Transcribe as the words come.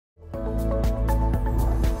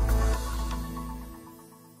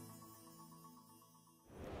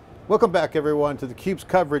Welcome back everyone to theCUBE's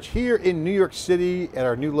coverage here in New York City at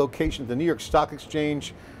our new location, the New York Stock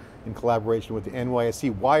Exchange, in collaboration with the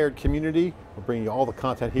NYSE Wired community. We're bringing you all the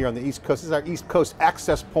content here on the East Coast. This is our East Coast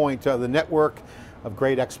access point, the network of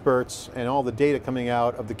great experts and all the data coming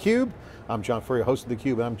out of theCUBE. I'm John Furrier, host of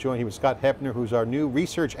theCUBE, and I'm joined here with Scott Hebner, who's our new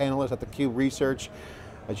research analyst at theCUBE Research.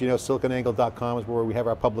 As you know, SiliconANGLE.com is where we have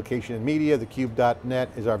our publication and media,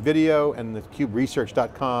 theCUBE.net is our video, and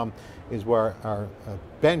theCUBEresearch.com is where our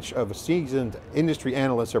bench of seasoned industry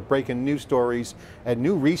analysts are breaking new stories and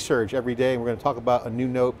new research every day, and we're going to talk about a new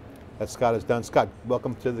note that Scott has done. Scott,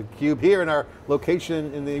 welcome to theCUBE here in our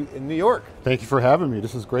location in New York. Thank you for having me,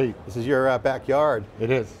 this is great. This is your backyard.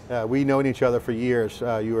 It is. We've known each other for years.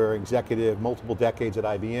 You were executive, multiple decades at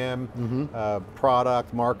IBM,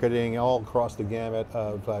 product, marketing, all across the gamut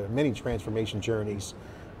of many transformation journeys.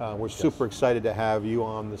 We're super excited to have you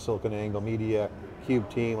on the SiliconANGLE Media CUBE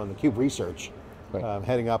team, on the CUBE Research,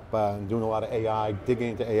 heading up and doing a lot of AI, digging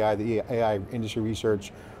into AI, the AI industry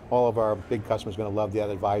research. All of our big customers are going to love that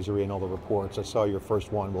advisory and all the reports. I saw your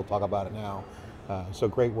first one, we'll talk about it now. So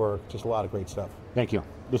great work, just a lot of great stuff. Thank you,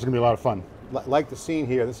 this is going to be a lot of fun. Like the scene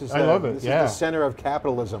here, this is, I love it. This is the center of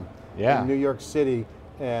capitalism in New York City.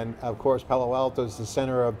 And of course, Palo Alto is the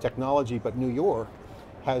center of technology, but New York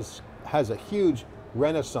has a huge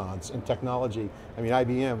renaissance in technology. I mean,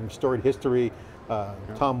 IBM, storied history,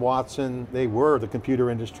 Tom Watson, they were the computer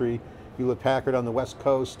industry. Hewlett-Packard on the West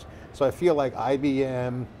Coast. So I feel like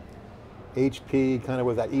IBM, HP, kind of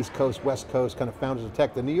with that East Coast, West Coast kind of founders of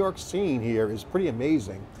tech. The New York scene here is pretty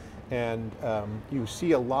amazing. And you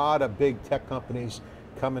see a lot of big tech companies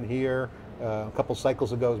coming here. A couple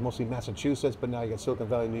cycles ago, it was mostly Massachusetts, but now you got Silicon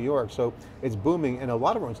Valley, New York. So it's booming, and a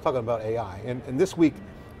lot of everyone's talking about AI. And this week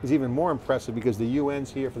is even more impressive because the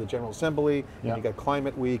UN's here for the General Assembly, and you got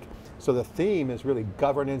Climate Week. So the theme is really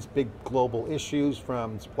governance, big global issues,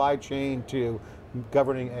 from supply chain to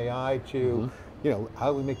governing AI to, you know,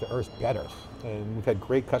 how do we make the Earth better? And we've had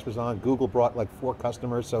great customers on. Google brought like 4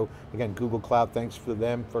 customers, so again, Google Cloud, thanks for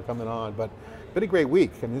them for coming on. But been a great week.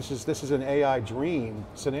 I mean, this is an AI dream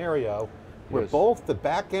scenario where both the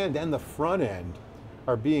back end and the front end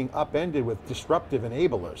are being upended with disruptive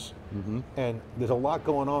enablers. And there's a lot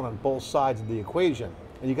going on both sides of the equation.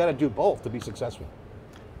 And you got to do both to be successful.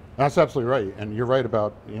 That's absolutely right, and you're right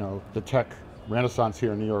about, you know, the tech renaissance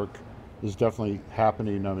here in New York is definitely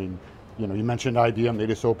happening. I mean, you know, you mentioned IBM, they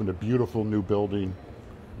just opened a beautiful new building,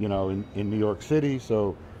 you know, in New York City.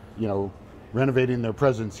 So, you know, renovating their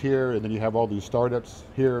presence here, and then you have all these startups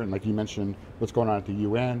here, and like you mentioned, what's going on at the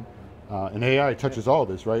UN. And AI touches all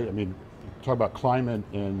this, right? I mean, talk about climate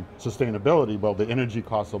and sustainability, well, the energy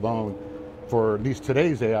costs alone for at least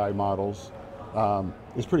today's AI models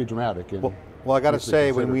is pretty dramatic. And well, I got to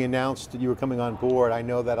say, when we announced that you were coming on board, I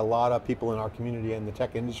know that a lot of people in our community and the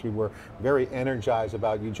tech industry were very energized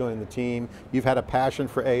about you joining the team. You've had a passion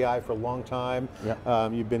for AI for a long time.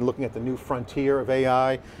 You've been looking at the new frontier of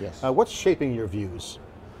AI. What's shaping your views?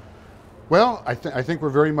 Well, I think we're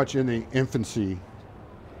very much in the infancy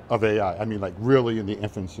of AI. I mean, like really in the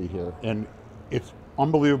infancy here. And it's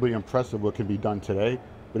unbelievably impressive what can be done today,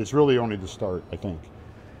 but it's really only the start, I think.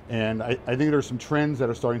 And I think there's some trends that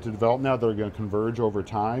are starting to develop now that are going to converge over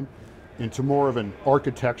time into more of an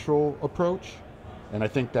architectural approach. And I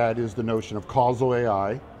think that is the notion of causal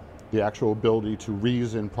AI, the actual ability to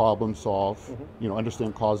reason, problem solve, you know,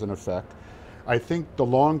 understand cause and effect. I think the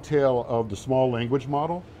long tail of the small language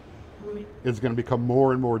model is going to become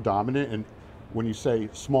more and more dominant. And when you say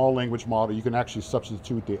small language model, you can actually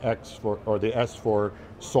substitute the X for, or the S for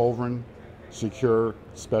sovereign, secure,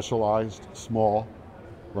 specialized, small.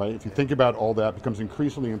 Right? If you think about all that, it becomes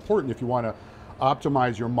increasingly important if you want to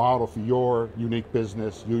optimize your model for your unique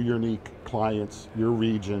business, your unique clients, your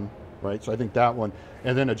region, right? So I think that one.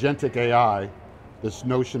 And then agentic AI, this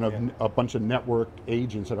notion of a bunch of networked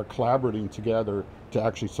agents that are collaborating together to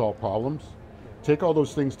actually solve problems. Take all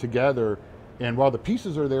those things together, and while the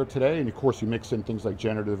pieces are there today, and of course you mix in things like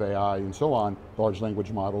generative AI and so on, large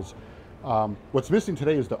language models, what's missing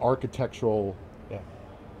today is the architectural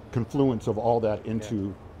confluence of all that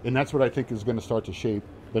into, and that's what I think is going to start to shape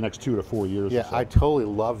the next 2 to 4 years. Yeah, I totally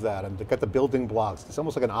love that. And to get the building blocks, it's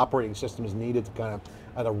almost like an operating system is needed to kind of,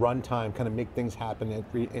 at a runtime, kind of make things happen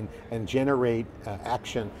and generate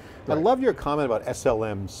action. I love your comment about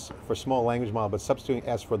SLMs for small language model, but substituting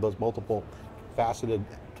S for those multiple faceted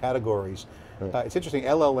categories. It's interesting,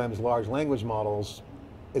 LLMs, large language models,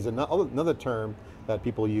 is another term that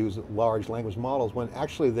people use, large language models, when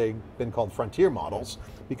actually they've been called frontier models,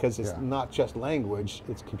 because it's not just language,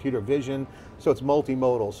 it's computer vision, so it's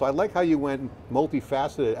multimodal. So I like how you went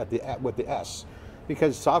multifaceted with the S,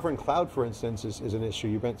 Because sovereign cloud, for instance, is an issue.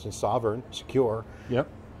 You mentioned sovereign, secure. Yep.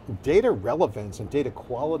 Data relevance and data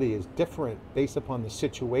quality is different based upon the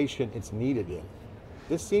situation it's needed in.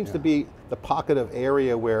 This seems to be the pocket of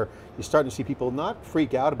area where you're starting to see people not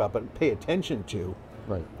freak out about, but pay attention to.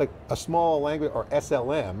 Right. Like a small language, or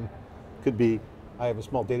SLM, could be, I have a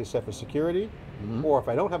small data set for security, or if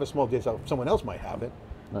I don't have a small data set, someone else might have it.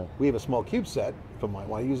 Right. We have a small cube set, if I might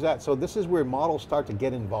want to use that. So this is where models start to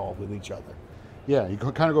get involved with each other. Yeah, you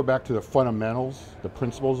can kind of go back to the fundamentals, the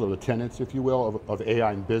principles, or the tenets, if you will, of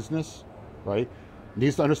AI in business, right? It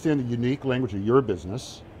needs to understand the unique language of your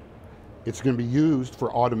business. It's going to be used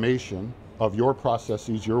for automation of your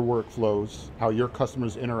processes, your workflows, how your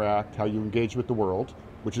customers interact, how you engage with the world,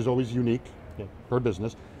 which is always unique per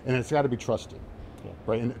business, and it's got to be trusted,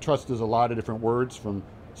 right? And trust is a lot of different words, from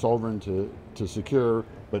sovereign to secure,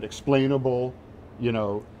 but explainable, you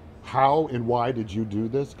know, how and why did you do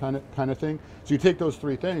this kind of thing. So you take those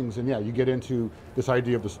three things, and you get into this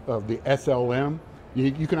idea of the SLM.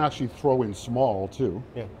 You can actually throw in small too,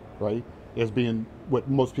 right, as being what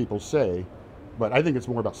most people say, but I think it's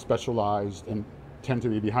more about specialized and tend to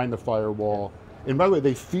be behind the firewall. And by the way,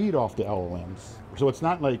 they feed off the LLMs, so it's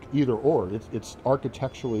not like either or. It's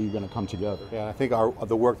architecturally going to come together. Yeah, I think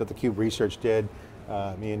the work that theCUBE research did,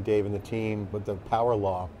 me and Dave and the team with the power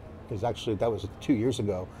law, is actually, that was 2 years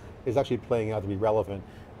ago, is actually playing out to be relevant.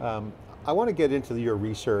 I want to get into your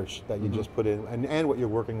research that you just put in and what you're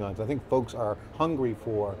working on. So I think folks are hungry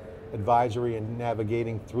for advisory and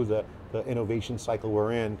navigating through the innovation cycle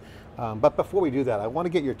we're in. But before we do that, I want to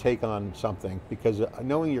get your take on something, because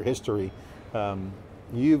knowing your history,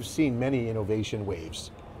 you've seen many innovation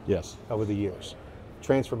waves over the years,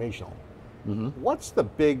 transformational. What's the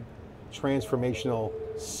big transformational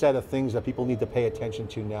set of things that people need to pay attention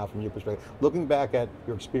to now from your perspective? Looking back at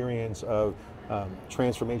your experience of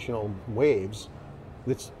transformational waves,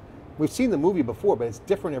 we've seen the movie before, but it's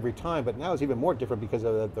different every time, but now it's even more different because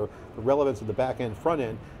of the relevance of the back end, front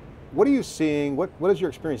end. What are you seeing? What does your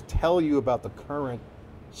experience tell you about the current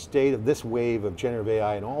state of this wave of generative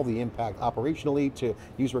AI and all the impact operationally to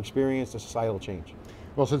user experience to societal change?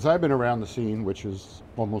 Well, since I've been around the scene, which is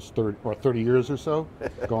almost 30 years or so,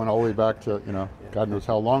 going all the way back to, God knows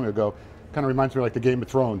how long ago, kind of reminds me like the Game of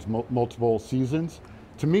Thrones, multiple seasons.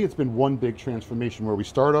 To me, it's been one big transformation where we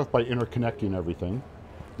start off by interconnecting everything,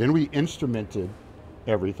 then we instrumented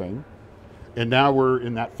everything, and now we're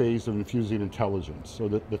in that phase of infusing intelligence. So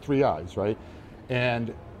the three I's, right?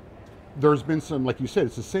 And there's been some, like you said,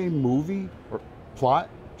 it's the same movie or plot,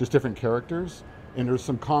 just different characters. And there's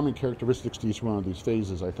some common characteristics to each one of these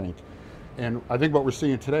phases, I think. And I think what we're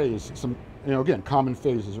seeing today is some, again, common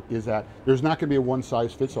phases is that there's not going to be a one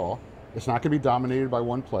size fits all. It's not going to be dominated by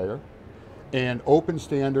one player. And open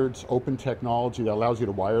standards, open technology that allows you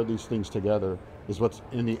to wire these things together is what's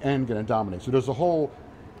in the end going to dominate. So there's a whole,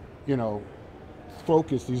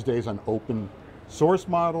 focus these days on open source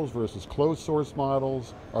models versus closed source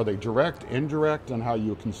models. Are they direct, indirect, and how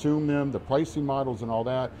you consume them, the pricing models and all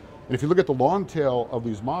that. And if you look at the long tail of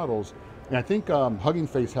these models, and I think Hugging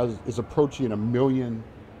Face is approaching a million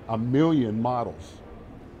models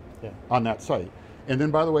on that site. And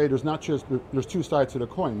then, by the way, there's two sides to the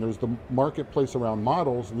coin. There's the marketplace around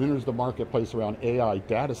models, and then there's the marketplace around AI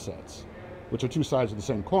data sets, which are two sides of the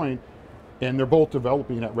same coin, and they're both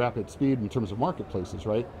developing at rapid speed in terms of marketplaces,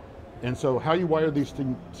 right? And so how you wire these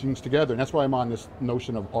things together, and that's why I'm on this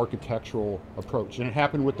notion of architectural approach. And it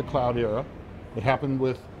happened with the cloud era, it happened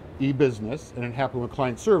with e-business, and it happened with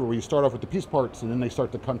client server, where you start off with the piece parts and then they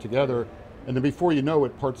start to come together, and then before you know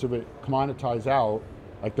it, parts of it commoditize out,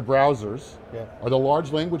 like the browsers. Are the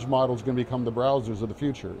large language models going to become the browsers of the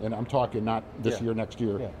future? And I'm talking not this year, next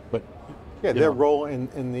year, but their role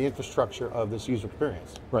in the infrastructure of this user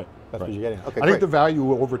experience. Right. That's what you're getting. Okay, I think the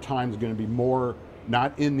value over time is going to be more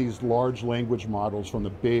not in these large language models from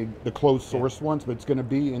the closed source ones, but it's going to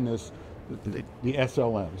be in the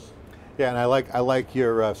SLMs. Yeah, and I like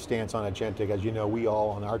your stance on agentic. As you know, we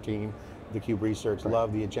all on our team, theCUBE Research,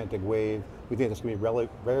 love the agentic wave. We think it's going to be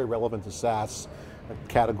very relevant to SaaS.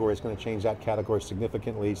 Category is going to change that category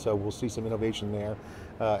significantly, so we'll see some innovation there.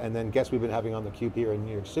 And then guests we've been having on theCUBE here in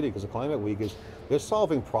New York City, because of Climate Week, is they're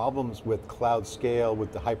solving problems with cloud scale,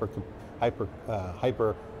 with the hyper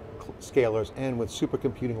scalers, and with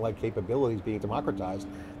supercomputing-like capabilities being democratized.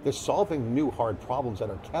 They're solving new hard problems that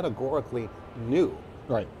are categorically new,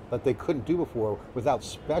 that they couldn't do before without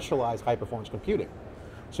specialized high-performance computing.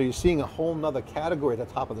 So you're seeing a whole nother category at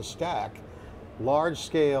the top of the stack,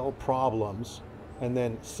 large-scale problems, and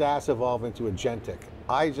then SaaS evolving to agentic.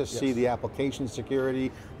 I just see the application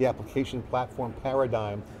security, the application platform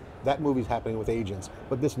paradigm, that movie's happening with agents.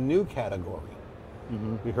 But this new category,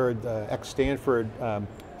 We heard ex-Stanford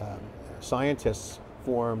scientists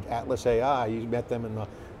formed Atlas AI. You met them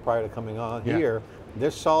prior to coming on here.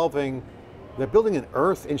 They're building an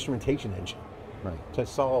Earth instrumentation engine to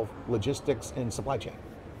solve logistics and supply chain.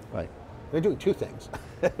 Right. They're doing two things.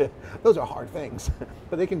 Those are hard things,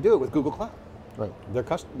 but they can do it with Google Cloud. Right.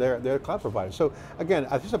 They're cloud providers. So again,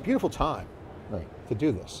 it's a beautiful time to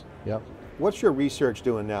do this. Yep. What's your research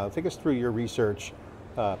doing now? Take us through your research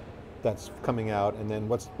that's coming out, and then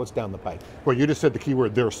what's down the pipe. Well, you just said the key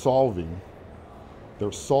word, they're solving. They're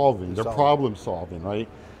problem solving, right?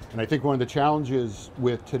 And I think one of the challenges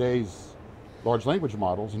with today's large language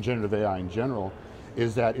models and generative AI in general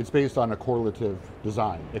is that it's based on a correlative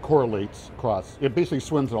design. It correlates across, it basically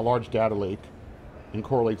swims in a large data lake and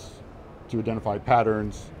correlates to identify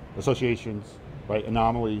patterns, associations, right,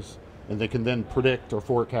 anomalies, and they can then predict or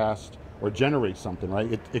forecast or generate something,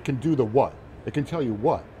 right? It can do the what. It can tell you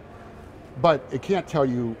what. But it can't tell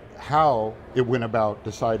you how it went about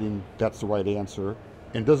deciding that's the right answer,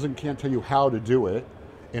 and can't tell you how to do it,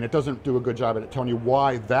 and it doesn't do a good job at telling you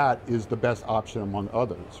why that is the best option among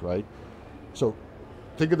others, right? So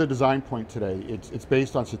think of the design point today. It's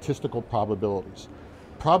based on statistical probabilities.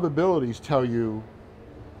 Probabilities tell you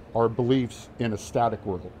our beliefs in a static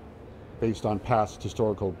world based on past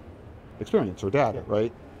historical experience or data,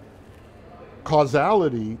 right?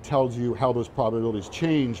 Causality tells you how those probabilities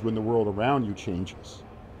change when the world around you changes.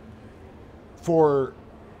 For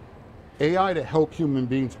AI to help human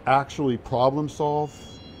beings actually problem solve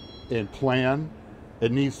and plan,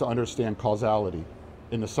 it needs to understand causality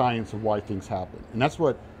and the science of why things happen. And that's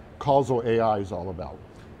what causal AI is all about.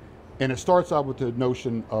 And it starts out with the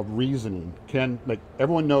notion of reasoning. Like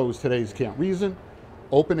everyone knows today's can't reason.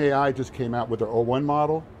 OpenAI just came out with their O1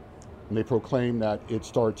 model, and they proclaim that it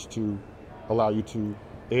starts to allow you to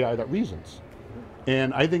AI that reasons.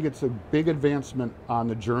 And I think it's a big advancement on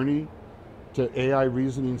the journey to AI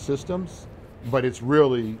reasoning systems, but it's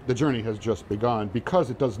really, the journey has just begun because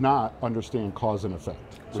it does not understand cause and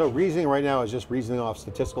effect. So reasoning right now is just reasoning off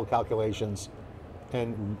statistical calculations,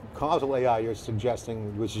 and causal AI you're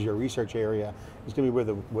suggesting, which is your research area, is going to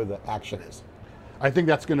be where the action is. I think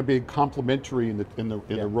that's going to be complementary in the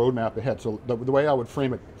roadmap ahead. So the way I would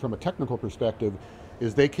frame it from a technical perspective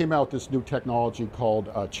is they came out with this new technology called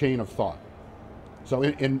chain of thought. So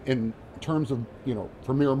in terms of,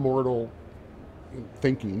 for mere mortal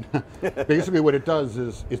thinking, basically what it does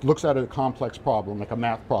is it looks at a complex problem, like a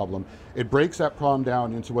math problem. It breaks that problem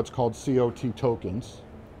down into what's called COT tokens,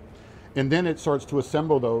 and then it starts to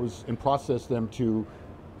assemble those and process them to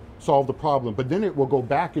solve the problem. But then it will go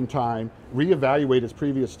back in time, reevaluate its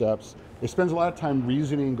previous steps. It spends a lot of time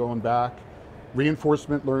reasoning, going back,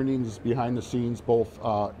 reinforcement learning is behind the scenes, both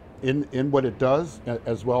in what it does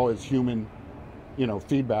as well as human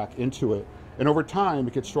feedback into it. And over time,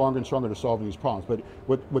 it gets stronger and stronger to solving these problems.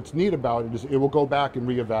 But what's neat about it is it will go back and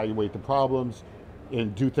reevaluate the problems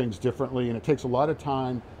and do things differently, and it takes a lot of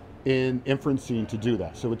time in inferencing to do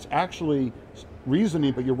that. So it's actually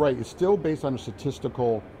reasoning, but you're right, it's still based on a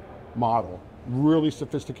statistical model, really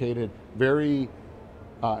sophisticated, very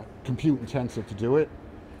compute intensive to do it.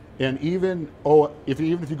 And even if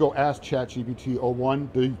you go ask ChatGPT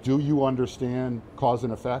O1, do you understand cause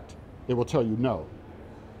and effect? It will tell you no.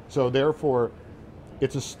 So therefore,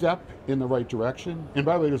 it's a step in the right direction. And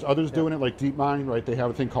by the way, there's others doing it, like DeepMind, right? They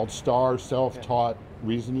have a thing called STAR, self-taught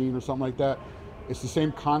reasoning or something like that. It's the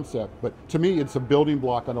same concept, but to me, it's a building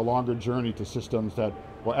block on a longer journey to systems that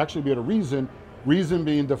will actually be able to reason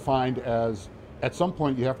being defined as, at some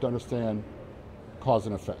point, you have to understand cause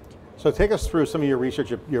and effect. So take us through some of your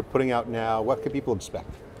research you're putting out now. What can people expect?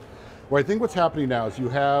 Well, I think what's happening now is you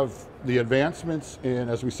have the advancements in,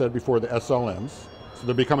 as we said before, the SLMs. So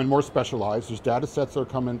they're becoming more specialized. There's data sets that are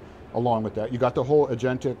coming along with that. You got the whole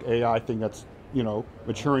agentic AI thing that's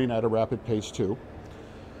maturing at a rapid pace too.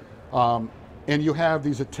 And you have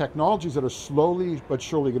these technologies that are slowly but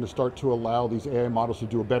surely going to start to allow these AI models to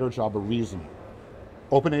do a better job of reasoning.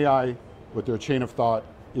 OpenAI, with their chain of thought,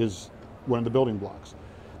 is one of the building blocks.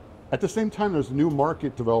 At the same time, there's a new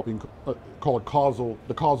market developing called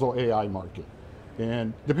the causal AI market.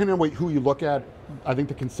 And depending on who you look at, I think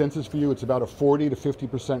the consensus for you, it's about a 40 to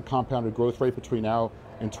 50% compounded growth rate between now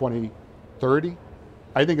and 2030.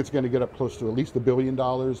 I think it's going to get up close to at least $1 billion,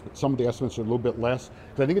 but some of the estimates are a little bit less.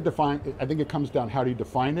 Because I think it comes down how do you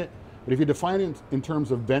define it. But if you define it in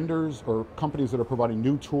terms of vendors or companies that are providing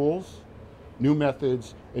new tools, new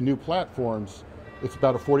methods, and new platforms, it's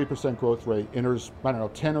about a 40% growth rate. And there's, I don't know,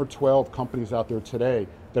 10 or 12 companies out there today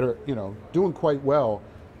that are, doing quite well.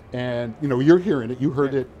 And you're hearing it, you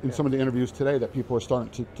heard it in some of the interviews today that people are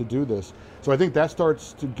starting to do this. So I think that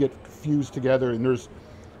starts to get fused together, and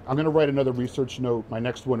I'm going to write another research note. My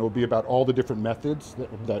next one will be about all the different methods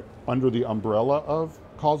that under the umbrella of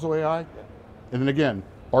causal AI. And then again,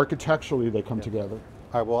 architecturally they come together.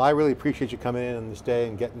 All right, well, I really appreciate you coming in on this day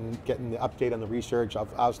and getting the update on the research.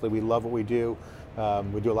 Obviously, we love what we do.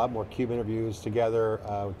 We do a lot more CUBE interviews together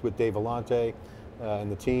with Dave Vellante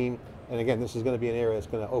and the team. And again, this is going to be an area that's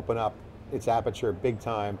going to open up its aperture big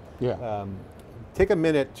time. Yeah. Take a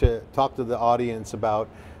minute to talk to the audience about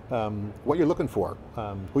what you're looking for,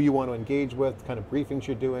 who you want to engage with, kind of briefings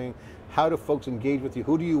you're doing, how do folks engage with you,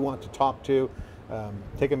 who do you want to talk to.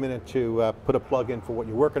 Take a minute to put a plug in for what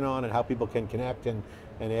you're working on and how people can connect and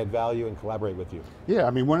add value and collaborate with you. Yeah,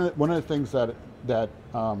 I mean, one of the things that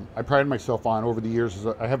I pride myself on over the years is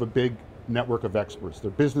I have a big network of experts.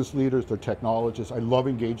 They're business leaders, they're technologists. I love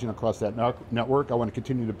engaging across that network. I want to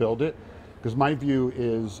continue to build it, because my view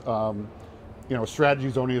is strategy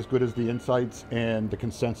is only as good as the insights and the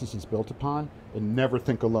consensus it's built upon, and never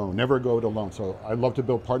think alone, never go it alone. So I love to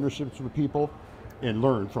build partnerships with people and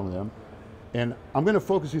learn from them. And I'm going to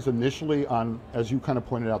focus these initially on, as you kind of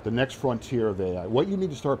pointed out, the next frontier of AI. What you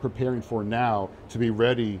need to start preparing for now to be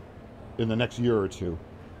ready in the next year or two.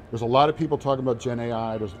 There's a lot of people talking about Gen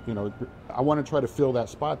AI. I want to try to fill that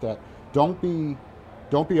spot. That don't be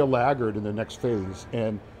a laggard in the next phase.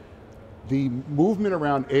 And the movement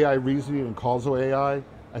around AI reasoning and causal AI,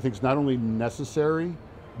 I think, is not only necessary,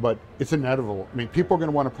 but it's inevitable. I mean, people are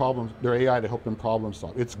going to want their AI to help them problem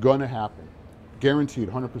solve. It's going to happen. Guaranteed,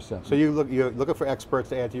 100%. So you're looking for experts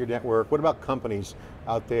to add to your network. What about companies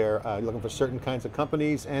out there? You're looking for certain kinds of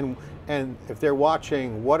companies, and if they're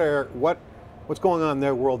watching, what's going on in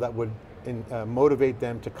their world that would motivate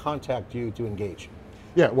them to contact you to engage?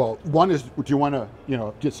 Yeah, well, one is, do you want to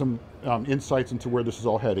get some insights into where this is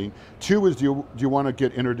all heading? Two is, do you want to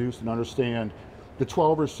get introduced and understand the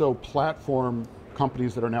 12 or so platform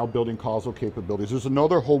companies that are now building causal capabilities. There's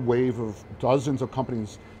another whole wave of dozens of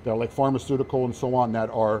companies that are like pharmaceutical and so on that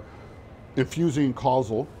are infusing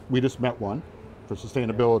causal. We just met one for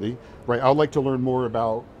sustainability, right? I'd like to learn more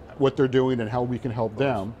about what they're doing and how we can help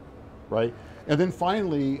them, right? And then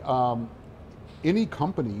finally, any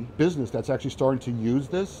company, business that's actually starting to use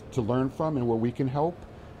this to learn from and where we can help.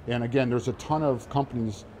 And again, there's a ton of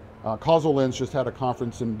companies. Causal Lens just had a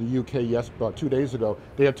conference in the UK about 2 days ago.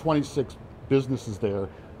 They had 26 businesses there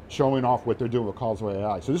showing off what they're doing with causal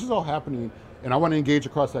AI. So this is all happening, and I want to engage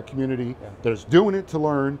across that community that is doing it to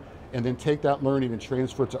learn, and then take that learning and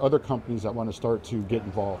transfer it to other companies that want to start to get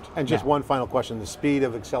involved. And just one final question, the speed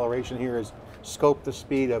of acceleration here is scope the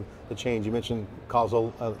speed of the change. You mentioned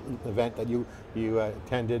causal event that you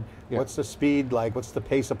attended. Yeah. What's the speed like? What's the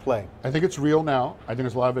pace of play? I think it's real now. I think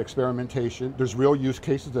there's a lot of experimentation. There's real use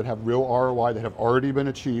cases that have real ROI that have already been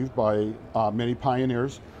achieved by many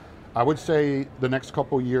pioneers. I would say the next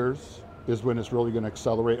couple years is when it's really going to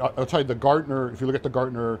accelerate. I'll tell you, the Gartner, if you look at the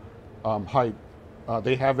Gartner hype,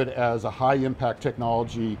 they have it as a high impact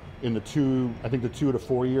technology in the 2 to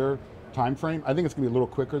 4 year time frame. I think it's going to be a little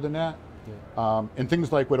quicker than that. Yeah. And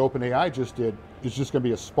things like what OpenAI just did is just going to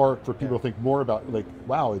be a spark for people to think more about, like,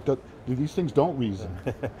 wow, these things don't reason.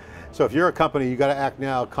 So if you're a company, you got to act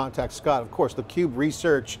now. Contact Scott. Of course,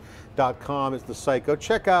 thecuberesearch.com is the site. Go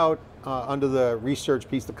check out under the research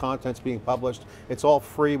piece, the content's being published. It's all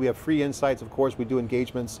free. We have free insights. Of course, we do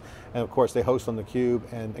engagements, and of course, they host on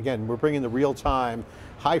theCUBE. And again, we're bringing the real-time,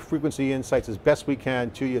 high-frequency insights as best we can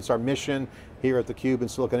to you. It's our mission here at theCUBE and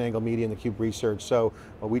SiliconANGLE Media and theCUBE Research. So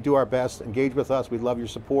we do our best. Engage with us. We love your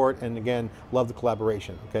support, and again, love the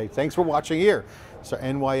collaboration. Okay, thanks for watching here. It's our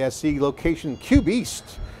NYSE location, CUBE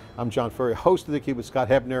East. I'm John Furrier, host of theCUBE with Scott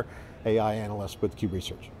Hebner, AI analyst with CUBE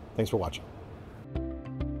Research. Thanks for watching.